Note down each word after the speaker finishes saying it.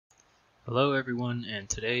Hello everyone, and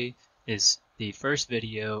today is the first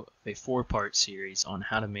video of a 4-part series on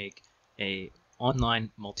how to make an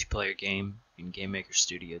online multiplayer game in GameMaker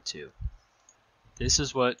Studio 2. This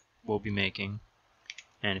is what we'll be making,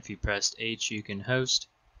 and if you press H you can host,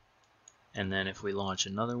 and then if we launch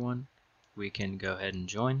another one we can go ahead and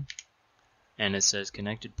join, and it says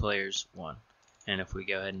connected players 1, and if we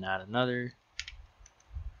go ahead and add another it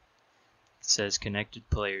says connected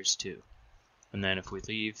players 2. And then if we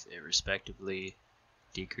leave, it respectively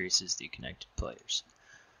decreases the connected players.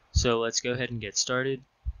 So let's go ahead and get started.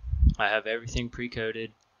 I have everything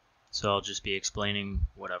pre-coded, so I'll just be explaining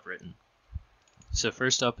what I've written. So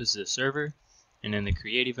first up is the server, and in the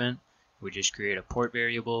create event, we just create a port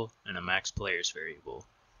variable and a max players variable.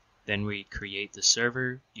 Then we create the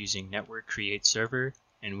server using network create server,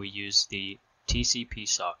 and we use the TCP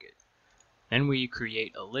socket. Then we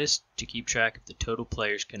create a list to keep track of the total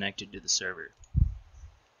players connected to the server.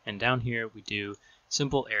 And down here we do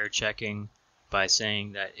simple error checking by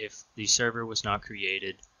saying that if the server was not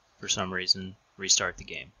created for some reason, restart the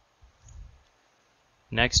game.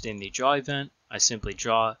 Next, in the draw event, I simply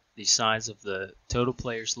draw the size of the total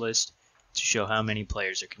players list to show how many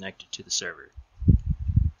players are connected to the server.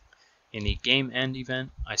 In the game end event,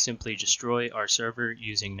 I simply destroy our server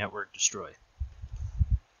using network destroy.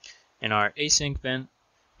 And our async event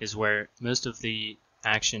is where most of the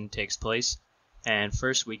action takes place, and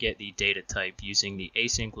first we get the data type using the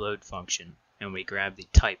async load function, and we grab the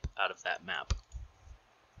type out of that map.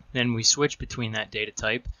 Then we switch between that data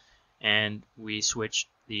type, and we switch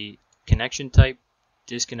the connection type,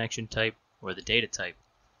 disconnection type, or the data type.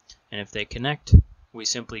 And if they connect, we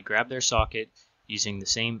simply grab their socket using the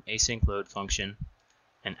same async load function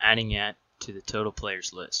and adding it to the total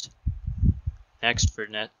players list. Next, for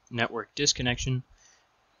network disconnection,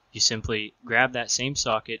 you simply grab that same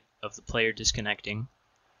socket of the player disconnecting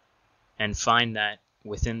and find that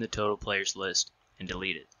within the total players list and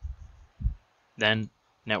delete it. Then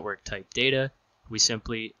network type data, we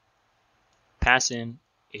simply pass in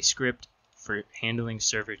a script for handling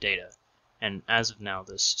server data, and as of now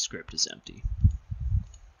this script is empty.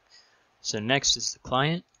 So next is the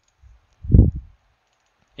client.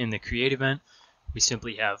 In the create event we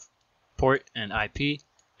simply have port and IP,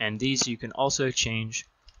 and these you can also change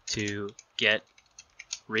to get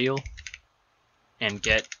real and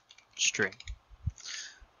get string,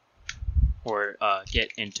 or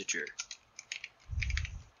get integer.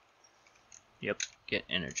 Get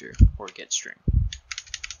integer or get string.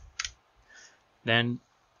 Then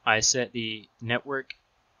I set the network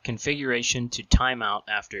configuration to timeout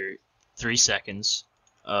after 3 seconds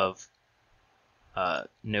of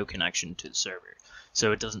no connection to the server,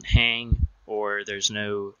 so it doesn't hang or there's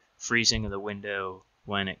no freezing of the window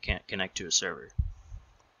when it can't connect to a server.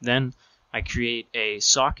 Then I create a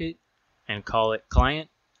socket and call it client,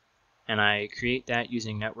 and I create that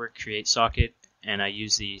using network create socket, and I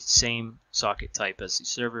use the same socket type as the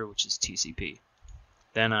server, which is TCP.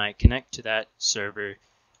 Then I connect to that server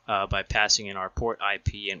by passing in our port,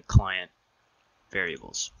 IP, and client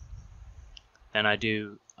variables. Then I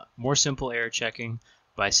do more simple error checking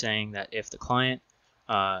by saying that if the client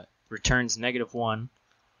returns -1,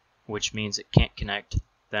 which means it can't connect,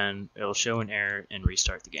 then it'll show an error and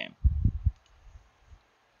restart the game.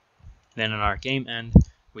 Then in our game end,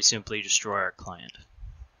 we simply destroy our client.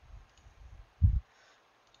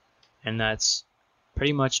 And that's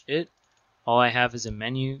pretty much it. All I have is a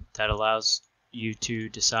menu that allows you to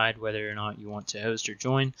decide whether or not you want to host or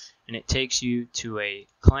join, and it takes you to a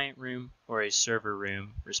client room or a server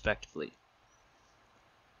room respectively.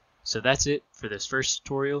 So that's it for this first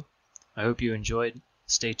tutorial. I hope you enjoyed.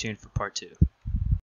 Stay tuned for part 2.